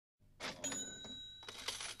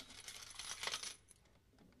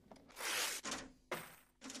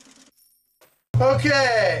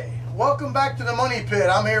Okay, welcome back to the Money Pit.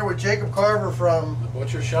 I'm here with Jacob Carver from The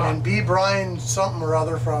Butcher Shop and B. Brian something or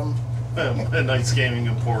other from Night's Gaming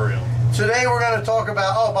Emporium. Today we're going to talk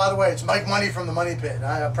about, oh, by the way, it's Mike Money from the Money Pit.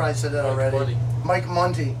 I probably said that already. Money. Mike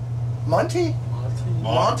Monty. Monty?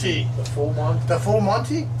 Monty. The full Monty. The full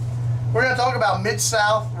Monty? We're going to talk about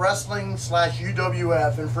Mid-South Wrestling /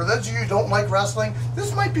 UWF. And for those of you who don't like wrestling,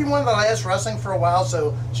 this might be one of the last wrestling for a while,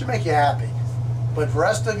 so it should make you happy. But the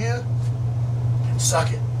rest of you, can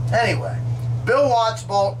suck it. Anyway, Bill Watts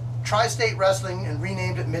bought Tri-State Wrestling and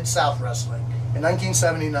renamed it Mid-South Wrestling in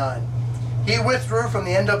 1979. He withdrew from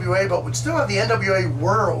the NWA, but would still have the NWA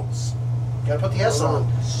Worlds. Gotta put the S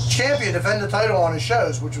on. Champion defend the title on his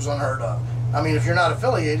shows, which was unheard of. I mean, if you're not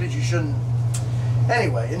affiliated, you shouldn't.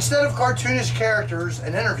 Anyway, instead of cartoonish characters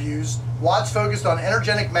and interviews, Watts focused on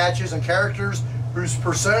energetic matches and characters whose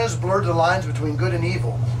personas blurred the lines between good and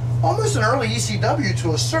evil. Almost an early ECW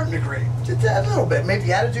to a certain degree. A little bit. Maybe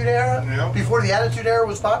the Attitude Era? Yeah. Before the Attitude Era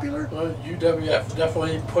was popular? Well, UWF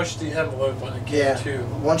definitely pushed the envelope when it came to...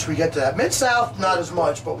 Once we get to that. Mid-South, not as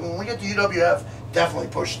much, but when we get to UWF, definitely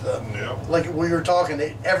pushed the... Yeah. Like we were talking,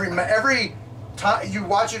 every time you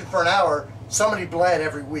watch it for an hour, somebody bled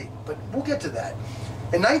every week. But we'll get to that.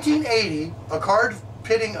 In 1980, a card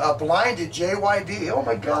pitting a blinded JYD, oh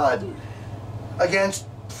my God, against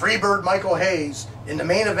Freebird Michael Hayes in the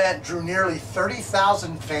main event drew nearly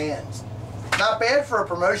 30,000 fans. Not bad for a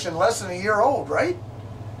promotion less than a year old, right?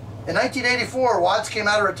 In 1984, Watts came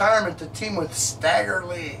out of retirement to team with Stagger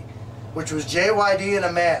Lee, which was JYD in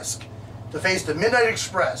a mask, to face the Midnight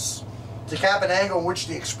Express, to cap an angle in which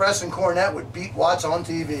the Express and Cornette would beat Watts on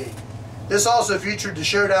TV. This also featured the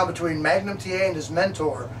showdown between Magnum TA and his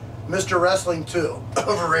mentor, Mr. Wrestling 2.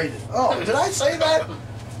 Overrated. Oh, did I say that?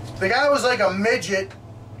 The guy was like a midget.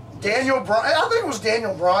 Daniel Bryan, I think it was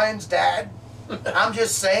Daniel Bryan's dad. I'm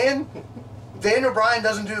just saying. Daniel Bryan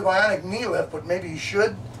doesn't do the bionic knee lift, but maybe he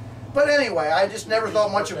should. But anyway, I just never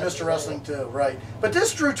thought much of Mr. Wrestling 2, right? But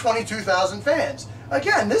this drew 22,000 fans.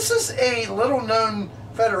 Again, this is a little-known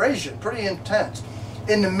federation, pretty intense.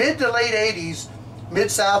 In the mid to late 80s,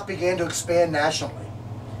 Mid-South began to expand nationally.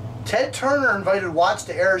 Ted Turner invited Watts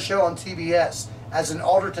to air a show on TBS as an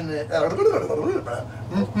alternative.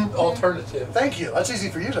 Thank you. That's easy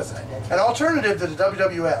for you to say. An alternative to the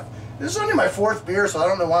WWF. This is only my fourth beer, so I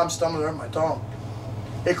don't know why I'm stumbling over my tongue.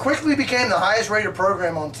 It quickly became the highest-rated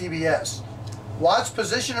program on TBS. Watts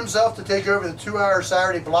positioned himself to take over the 2-hour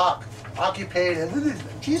Saturday block, occupied.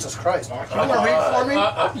 Jesus Christ! You want to read for me?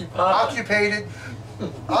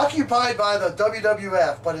 Occupied by the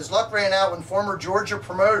WWF, but his luck ran out when former Georgia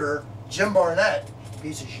promoter Jim Barnett,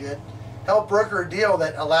 piece of shit, helped broker a deal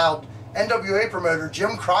that allowed NWA promoter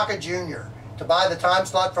Jim Crockett Jr. to buy the time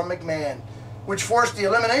slot from McMahon, which forced the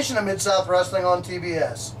elimination of Mid-South Wrestling on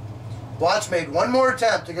TBS. Watts made one more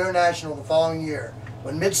attempt to go national the following year,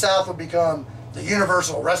 when Mid-South would become the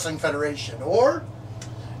Universal Wrestling Federation, or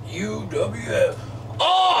UWF.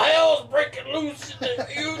 All hell's breaking loose in the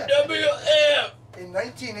UWF. In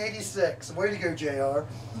 1986, way to go, JR.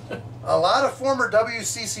 A lot of former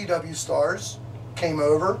WCCW stars came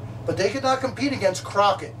over, but they could not compete against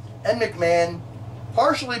Crockett and McMahon,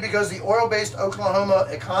 partially because the oil-based Oklahoma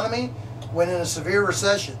economy went in a severe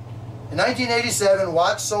recession. In 1987,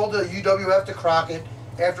 Watts sold the UWF to Crockett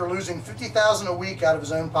after losing $50,000 a week out of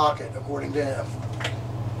his own pocket, according to him.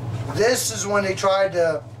 This is when they tried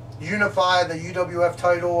to unify the UWF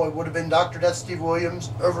title. It would have been Dr. Death Steve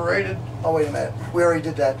Williams, overrated. Oh, wait a minute. We already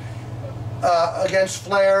did that. Against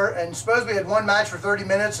Flair, and supposedly had one match for 30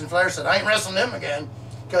 minutes, and Flair said, I ain't wrestling him again.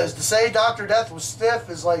 Because to say Dr. Death was stiff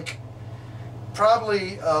is like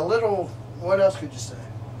probably a little, what else could you say?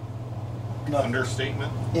 Nothing.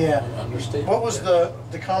 Understatement? Yeah. Understatement. What was the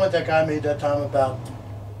comment that guy made that time about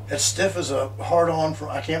as stiff as a hard-on from,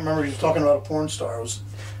 I can't remember, he was talking about a porn star. It was,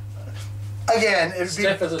 again, it would be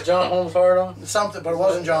stiff as a John Holmes hard-on? something, but it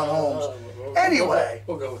wasn't John Holmes. Anyway.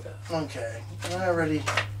 We'll go with that. Okay. I already...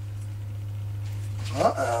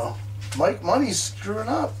 Uh-oh. Mike Money's screwing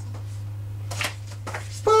up.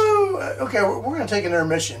 Boo! Okay, we're going to take an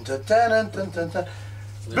intermission. Bill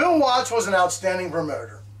Watts was an outstanding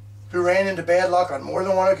promoter who ran into bad luck on more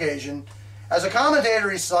than one occasion. As a commentator,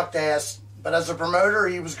 he sucked ass, but as a promoter,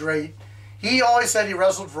 he was great. He always said he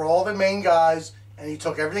wrestled for all the main guys, and he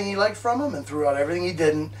took everything he liked from them and threw out everything he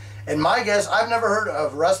didn't. And my guess, I've never heard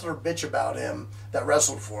of a wrestler bitch about him that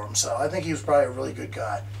wrestled for him, so I think he was probably a really good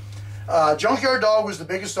guy. Junkyard Dog was the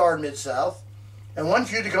biggest star in Mid-South, and one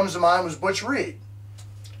feud that comes to mind was Butch Reed.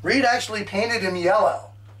 Reed actually painted him yellow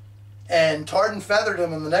and tarred and feathered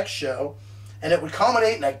him in the next show, and it would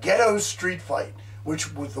culminate in a ghetto street fight,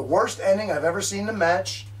 which was the worst ending I've ever seen in a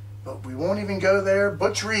match. but we won't even go there.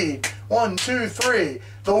 Butch Reed, 1, 2, 3.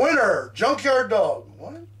 The winner, Junkyard Dog.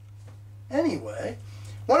 What? Anyway,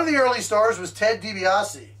 one of the early stars was Ted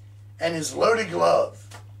DiBiase and his Loaded Glove.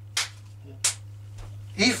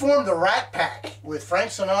 He formed the Rat Pack with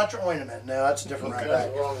Frank Sinatra. Wait a minute, no, that's a different Rat That's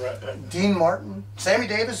Pack. the wrong Rat Pack. Dean Martin, Sammy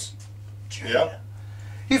Davis. Yep.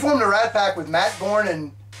 He formed a Rat Pack with Matt Bourne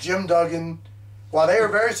and Jim Duggan. While they were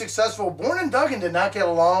very successful, Bourne and Duggan did not get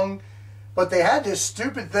along, but they had this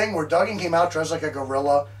stupid thing where Duggan came out dressed like a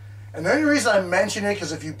gorilla. And the only reason I mention it,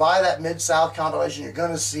 because if you buy that Mid-South compilation, you're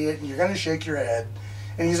going to see it, and you're going to shake your head.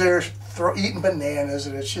 And he's there eating bananas,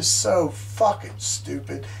 and it's just so fucking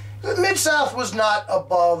stupid. The Mid-South was not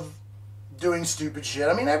above doing stupid shit.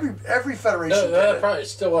 I mean, every federation did That it. probably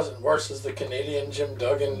still wasn't worse as the Canadian Jim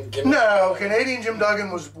Duggan gimmick. No, Canadian Jim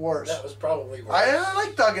Duggan was worse. That was probably worse. I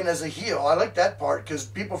like Duggan as a heel. I like that part because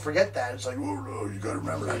people forget that. It's like, oh no, you got to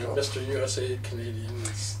remember that. Mr. USA Canadian.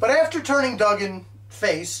 But after turning Duggan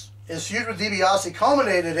face, his feud with DiBiase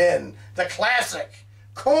culminated in the classic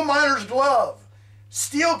coal miner's glove,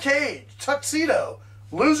 steel cage, tuxedo,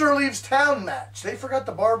 loser leaves town match. They forgot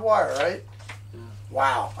the barbed wire, right? Yeah.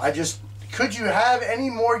 Wow. Could you have any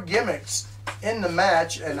more gimmicks in the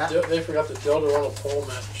match? And They forgot the dildo on a pole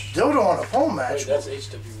match. dildo on a pole match. Wait, that's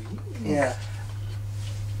HWE. Yeah.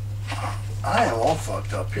 I am all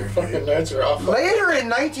fucked up here, Fucking dude. notes are off. Later in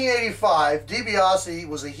 1985, DiBiase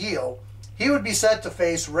was a heel. He would be set to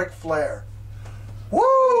face Ric Flair.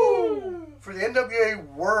 Woo! For the NWA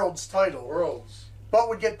World's title. Worlds. But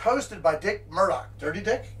would get posted by Dick Murdoch. Dirty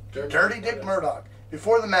Dick? Dirty Dick Murdoch.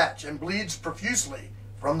 Before the match and bleeds profusely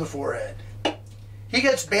from the forehead. He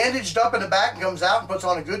gets bandaged up in the back and comes out and puts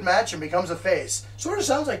on a good match and becomes a face. Sort of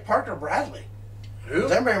sounds like Parker Bradley. Who?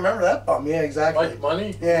 Does anybody remember that bum? Yeah, exactly. Mike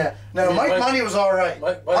Money? Yeah. No, You mean Mike Money was all right.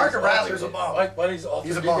 Parker Bradley was a bum. Mike Money's alter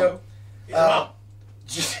He's a ego. bum.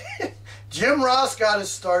 He's a bum. Jim Ross got his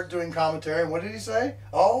start doing commentary, and what did he say?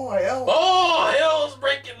 Oh, hell. Oh, hell's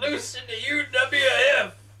breaking loose in the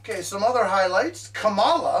UWF. Okay, some other highlights.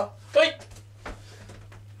 Kamala. Wait,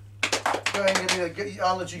 Go ahead and give me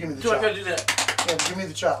I'll let you give me the do I chop. gotta do that? Yeah, give me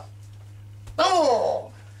the chop.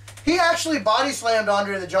 Oh! He actually body slammed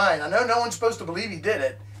Andre the Giant. I know no one's supposed to believe he did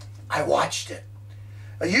it. I watched it.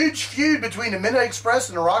 A huge feud between the Midnight Express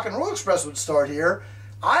and the Rock and Roll Express would start here.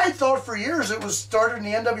 I thought for years it was started in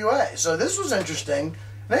the NWA. So this was interesting.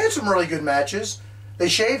 They had some really good matches. They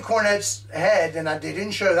shaved Cornette's head, and they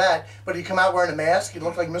didn't show that, but he'd come out wearing a mask. He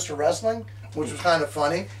looked like Mr. Wrestling, which was kind of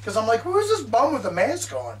funny. Because I'm like, who is this bum with a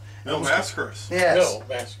mask on? No maskers. Yes. No,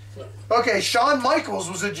 Max. No. Okay, Shawn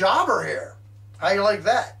Michaels was a jobber here. How you like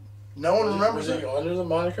that? No one remembers Was he it. under the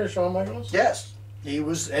moniker Shawn Michaels? Yes, he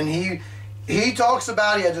was, and he talks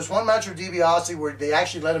about he had this one match with DiBiase where they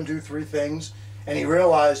actually let him do 3 things, and he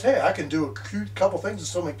realized, hey, I can do a couple things and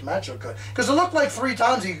still make the match look good. Because it looked like 3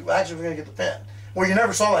 times he actually was going to get the pin. Where you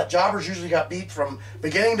never saw that. Jobbers usually got beat from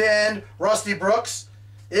beginning to end. Rusty Brooks,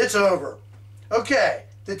 it's over. Okay,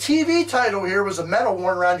 the TV title here was a medal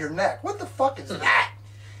worn around your neck. What the fuck is that?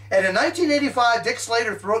 And in 1985, Dick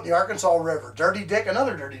Slater threw it in the Arkansas River. Dirty Dick,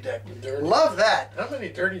 another Dirty Dick. Dirty. Love that. How many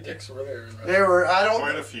dirty dicks were there? There were, I don't...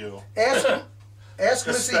 Quite a few. Ask Missy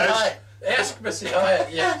Especially- Hyatt. Ask Missy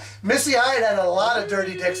Hyatt, yeah. Missy Hyatt had a lot of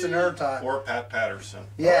dirty dicks in her time. Or Pat Patterson.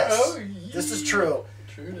 Yes, Oh, this is true.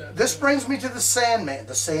 True that. This brings me to the Sandman,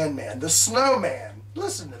 the Snowman.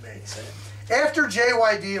 Listen to me. After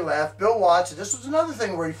JYD left, Bill Watts, this was another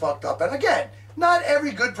thing where he fucked up. And again, not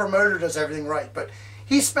every good promoter does everything right, but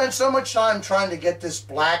he spent so much time trying to get this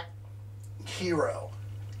black hero.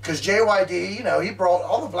 Because JYD, you know, he brought,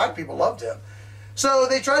 all the black people loved him. So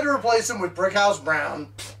they tried to replace him with Brickhouse Brown.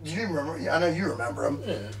 Do you remember? I know you remember him.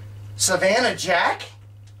 Yeah. Savannah Jack?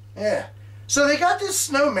 Yeah. So they got this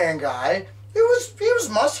Snowman guy. He was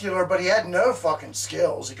muscular, but he had no fucking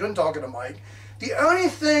skills. He couldn't talk in a mic. The only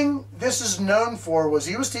thing this is known for was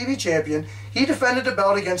he was TV champion. He defended the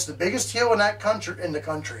belt against the biggest heel in that country, in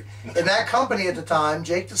that company at the time,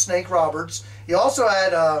 Jake the Snake Roberts. He also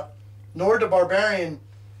had Nord the Barbarian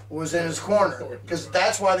was in his corner because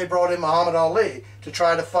that's why they brought in Muhammad Ali to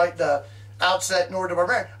try to fight the outset Nord the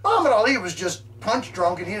Barbarian. Muhammad Ali was just punch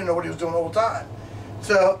drunk and he didn't know what he was doing all the time.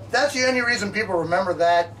 So that's the only reason people remember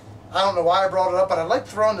that. I don't know why I brought it up, but I like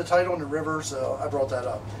throwing the title in the river, so I brought that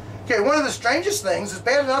up. Okay, one of the strangest things, it's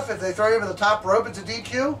bad enough if they throw you over the top rope, it's a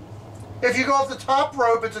DQ. If you go off the top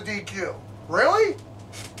rope, it's a DQ. Really?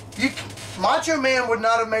 Macho Man would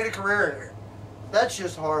not have made a career here. That's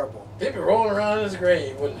just horrible. He'd be rolling around in his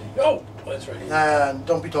grave, wouldn't he? Oh, that's right. Nah,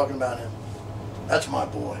 don't be talking about him. That's my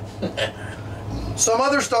boy. Some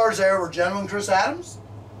other stars there were Gentleman Chris Adams,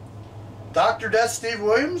 Dr. Death Steve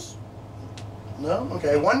Williams, No?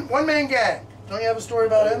 Okay. One man gang. Don't you have a story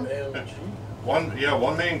about him?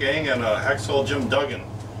 One man gang and Hacksaw Jim Duggan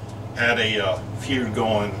had a feud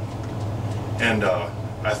going, and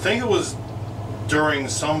I think it was during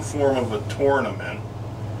some form of a tournament.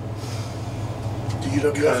 The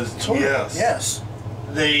UWF tournament? Yes.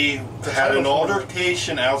 They had an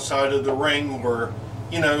altercation outside of the ring where,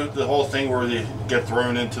 you know, the whole thing where they get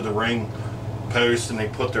thrown into the ring post and they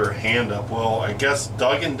put their hand up. Well, I guess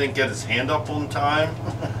Duggan didn't get his hand up on time,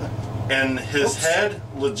 and his head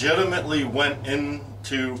legitimately went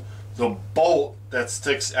into the bolt that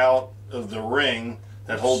sticks out of the ring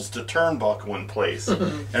that holds the turnbuckle in place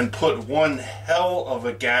and put one hell of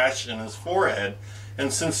a gash in his forehead.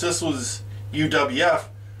 And since this was UWF,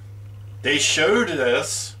 they showed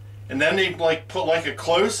this, and then they like put like a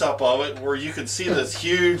close-up of it where you could see this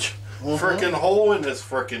huge freaking hole in his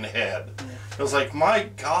freaking head. I was like, my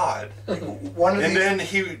God. And then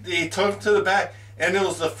he took him to the back, and it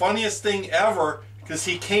was the funniest thing ever because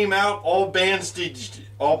he came out all bandaged.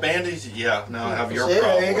 Yeah, now I have your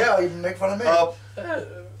problem. There you go. You can make fun of me.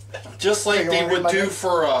 Just like they would do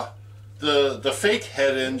for the fake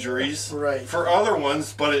head injuries for other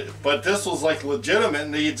ones, but this was like legitimate,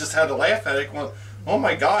 and they just had to laugh at it. Going, oh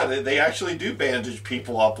my God, they actually do bandage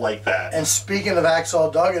people up like that. And speaking of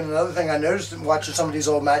Hacksaw Duggan, another thing I noticed in watching some of these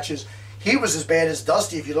old matches, he was as bad as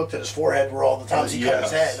Dusty if you looked at his forehead where all the times he cut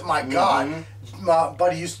his head. My God. My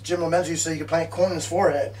buddy Jim Lomenzo used to say you could plant corn in his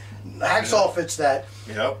forehead. Hacksaw fits that.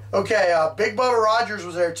 Yep. Okay, Big Bubba Rogers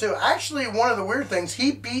was there too. Actually, one of the weird things,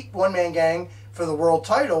 he beat One Man Gang for the world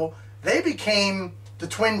title. They became the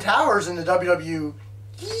Twin Towers in the WWE.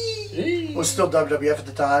 It was still WWF at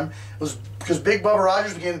the time. It was because Big Bubba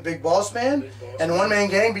Rogers became the Big Boss Man, and One Man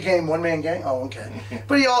Gang became One Man Gang. Oh, okay.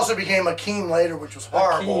 But he also became Akeem later, which was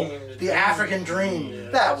horrible. The African Dream. Yeah,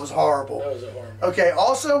 that was horrible. That was horrible. Okay,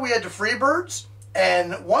 also we had the Freebirds,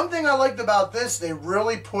 and one thing I liked about this, they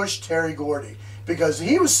really pushed Terry Gordy because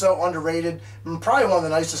he was so underrated and probably one of the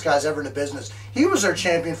nicest guys ever in the business. He was their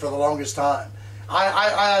champion for the longest time.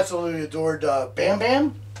 I absolutely adored Bam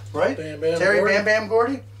Bam, right? Terry Gordy. Bam Bam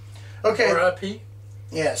Gordy. Okay. R.I.P.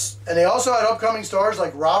 Yes, and they also had upcoming stars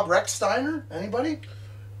like Rob Rex Steiner. Anybody?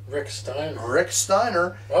 Rick Steiner. Rick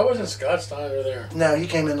Steiner. Why wasn't Scott Steiner there? No, he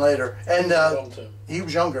came in later, and he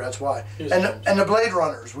was younger. That's why. And the Blade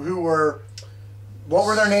Runners, who were, what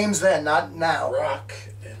were their names then? Not now. Rock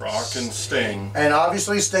and Sting. And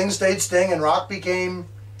obviously Sting stayed Sting, and Rock became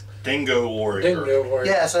Dingo Warrior. Dingo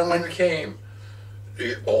Warrior. Yes, and when became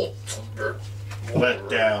the ultimate let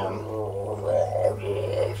down.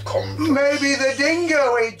 Maybe the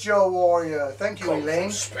dingo ate your warrior. Thank you,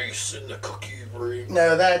 Elaine. Space in the cookie ring.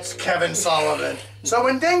 No, that's Kevin Sullivan. So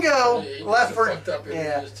when Dingo left for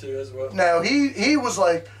too as well. No, he was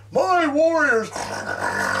like, my warriors.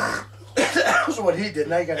 That was what he did.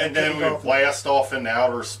 Now you got and then we blast off in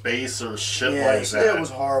outer space or shit like that. It was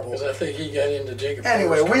horrible. Because I think he got into Jacob.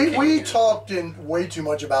 Anyway, we talked in way too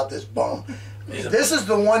much about this bum. This is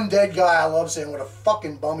the one dead guy I love saying what a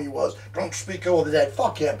fucking bum he was. Don't speak ill of the dead.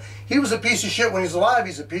 Fuck him. He was a piece of shit when he's alive.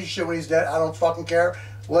 He's a piece of shit when he's dead. I don't fucking care.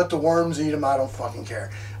 Let the worms eat him. I don't fucking care.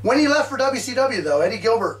 When he left for WCW, though, Eddie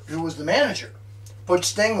Gilbert, who was the manager, put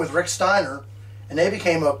Sting with Rick Steiner, and they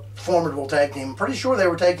became a formidable tag team. I'm pretty sure they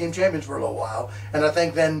were tag team champions for a little while, and I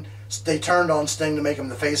think then they turned on Sting to make him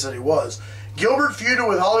the face that he was. Gilbert feuded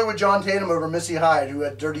with Hollywood John Tatum over Missy Hyde, who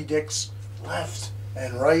had dirty dicks left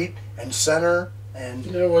and right and center. And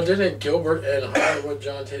well, didn't Gilbert and Hollywood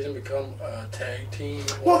John Tatum become a tag team?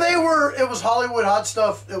 Well, they were. It was Hollywood Hot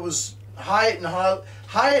Stuff. It was Hyatt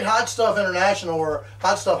Hot Stuff International or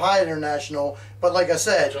Hot Stuff Hyatt International. But like I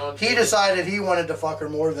said, he decided he wanted to fuck her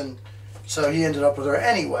more than, so he ended up with her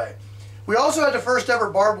anyway. We also had the first ever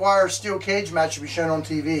barbed wire steel cage match to be shown on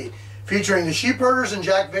TV, featuring the Sheepherders and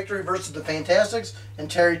Jack Victory versus the Fantastics and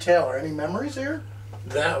Terry Taylor. Any memories here?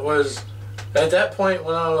 That was at that point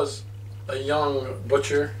when I was a young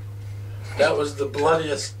butcher. That was the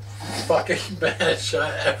bloodiest fucking match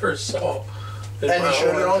I ever saw. And they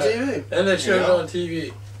showed it on TV. And they showed it on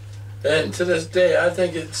TV. And to this day, I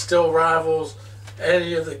think it still rivals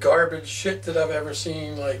any of the garbage shit that I've ever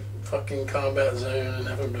seen, like fucking Combat Zone and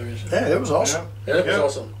FMW. Yeah, it was awesome. Yeah, it was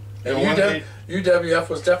awesome. And UWF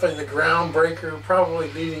was definitely the groundbreaker,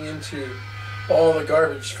 probably leading into all the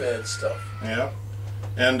garbage fed stuff. Yeah.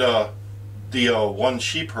 And the one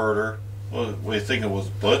sheep herder, what do you think it was,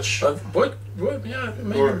 Butch? Yeah,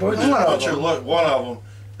 maybe Butch. Butcher, look, one of them,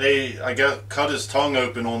 I guess, cut his tongue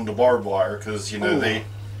open on the barbed wire because, you know, they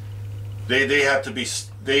have to be,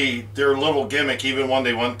 their little gimmick, even when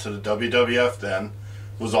they went to the WWF then,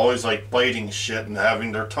 was always like biting shit and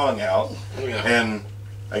having their tongue out. Yeah. And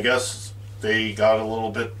I guess they got a little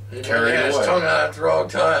bit carried His away. tongue out at the wrong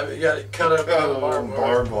time. He got it cut up on the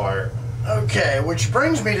Barbed wire. Okay, which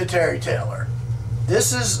brings me to Terry Taylor.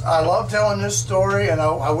 This is, I love telling this story, and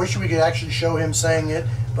I wish we could actually show him saying it,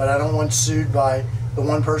 but I don't want sued by the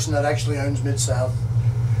one person that actually owns Mid-South.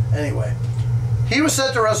 Anyway, he was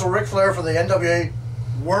set to wrestle Ric Flair for the NWA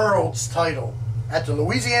World's title at the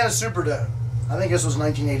Louisiana Superdome. I think this was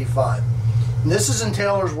 1985. And this is in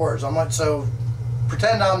Taylor's words. I'm not, so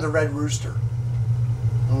pretend I'm the Red Rooster.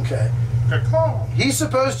 Okay. He's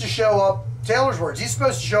supposed to show up, Taylor's words, he's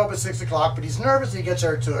supposed to show up at 6 o'clock, but he's nervous he gets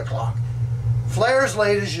there at 2 o'clock. Flair's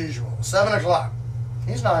late as usual, 7 o'clock.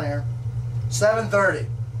 He's not here. 7:30.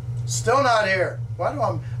 Still not here. Why do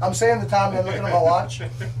I'm saying the time and looking at my watch?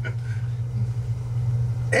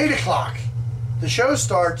 8 o'clock. The show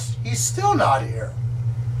starts. He's still not here.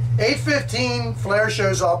 8:15, Flair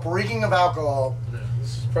shows up, reeking of alcohol. Yeah,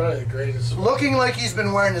 this is probably the greatest. Looking like he's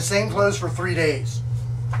been wearing the same clothes for 3 days.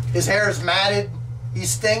 His hair is matted. He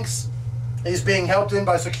stinks. He's being helped in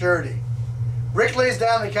by security. Rick lays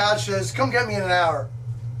down on the couch, says, "Come get me in an hour.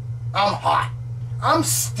 I'm hot. I'm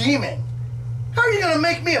steaming. How are you going to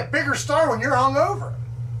make me a bigger star when you're hungover?"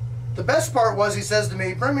 The best part was he says to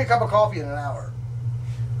me, "Bring me a cup of coffee in an hour."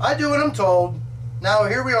 I do what I'm told. Now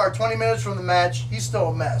here we are 20 minutes from the match. He's still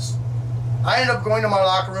a mess. I end up going to my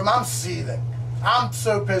locker room. I'm seething. I'm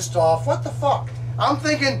so pissed off. What the fuck? I'm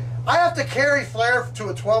thinking I have to carry Flair to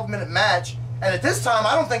a 12-minute match, and at this time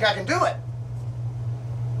I don't think I can do it.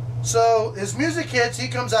 So his music hits. He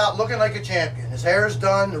comes out looking like a champion. His hair is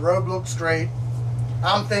done. The robe looks great.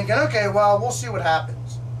 I'm thinking, okay, well, we'll see what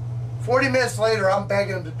happens. 40 minutes later, I'm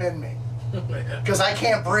begging him to pin me because I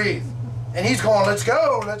can't breathe. And he's going, "Let's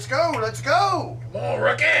go, let's go, let's go." Come on,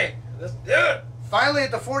 Rookie. Let's do it. Finally,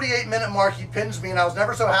 at the 48-minute mark, he pins me, and I was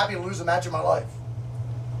never so happy to lose a match in my life.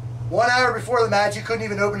 1 hour before the match, he couldn't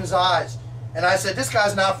even open his eyes. And I said, this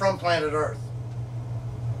guy's not from planet Earth.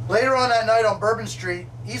 Later on that night on Bourbon Street,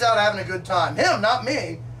 he's out having a good time. Him, not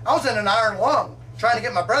me. I was in an iron lung, trying to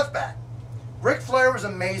get my breath back. Ric Flair was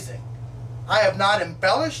amazing. I have not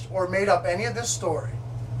embellished or made up any of this story.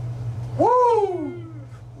 Woo!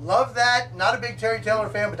 Love that. Not a big Terry Taylor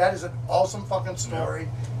fan, but that is an awesome fucking story.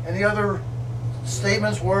 Any other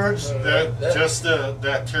statements, words?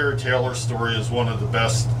 That Terry Taylor story is one of the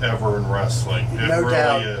best ever in wrestling. It No really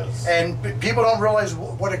doubt. is. And people don't realize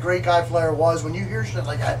what a great guy Flair was when you hear shit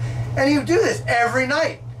like that. And he would do this every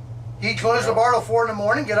night. He'd close the bar till 4 in the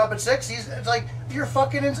morning, get up at 6. It's like, you're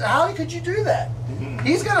fucking insane. How could you do that?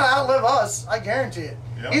 He's going to outlive us, I guarantee it.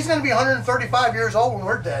 Yep. He's going to be 135 years old when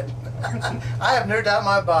we're dead. I have no doubt in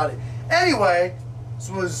my body. Anyway, this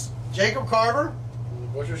was Jacob Carver.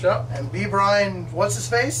 Butcher Shop. And B. Brian, what's his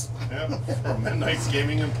face? Yeah, from Midnight's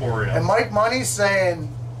Gaming Emporium. And Mike Money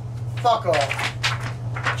saying, fuck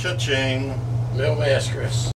off. Cha-ching. Mil Mascaris.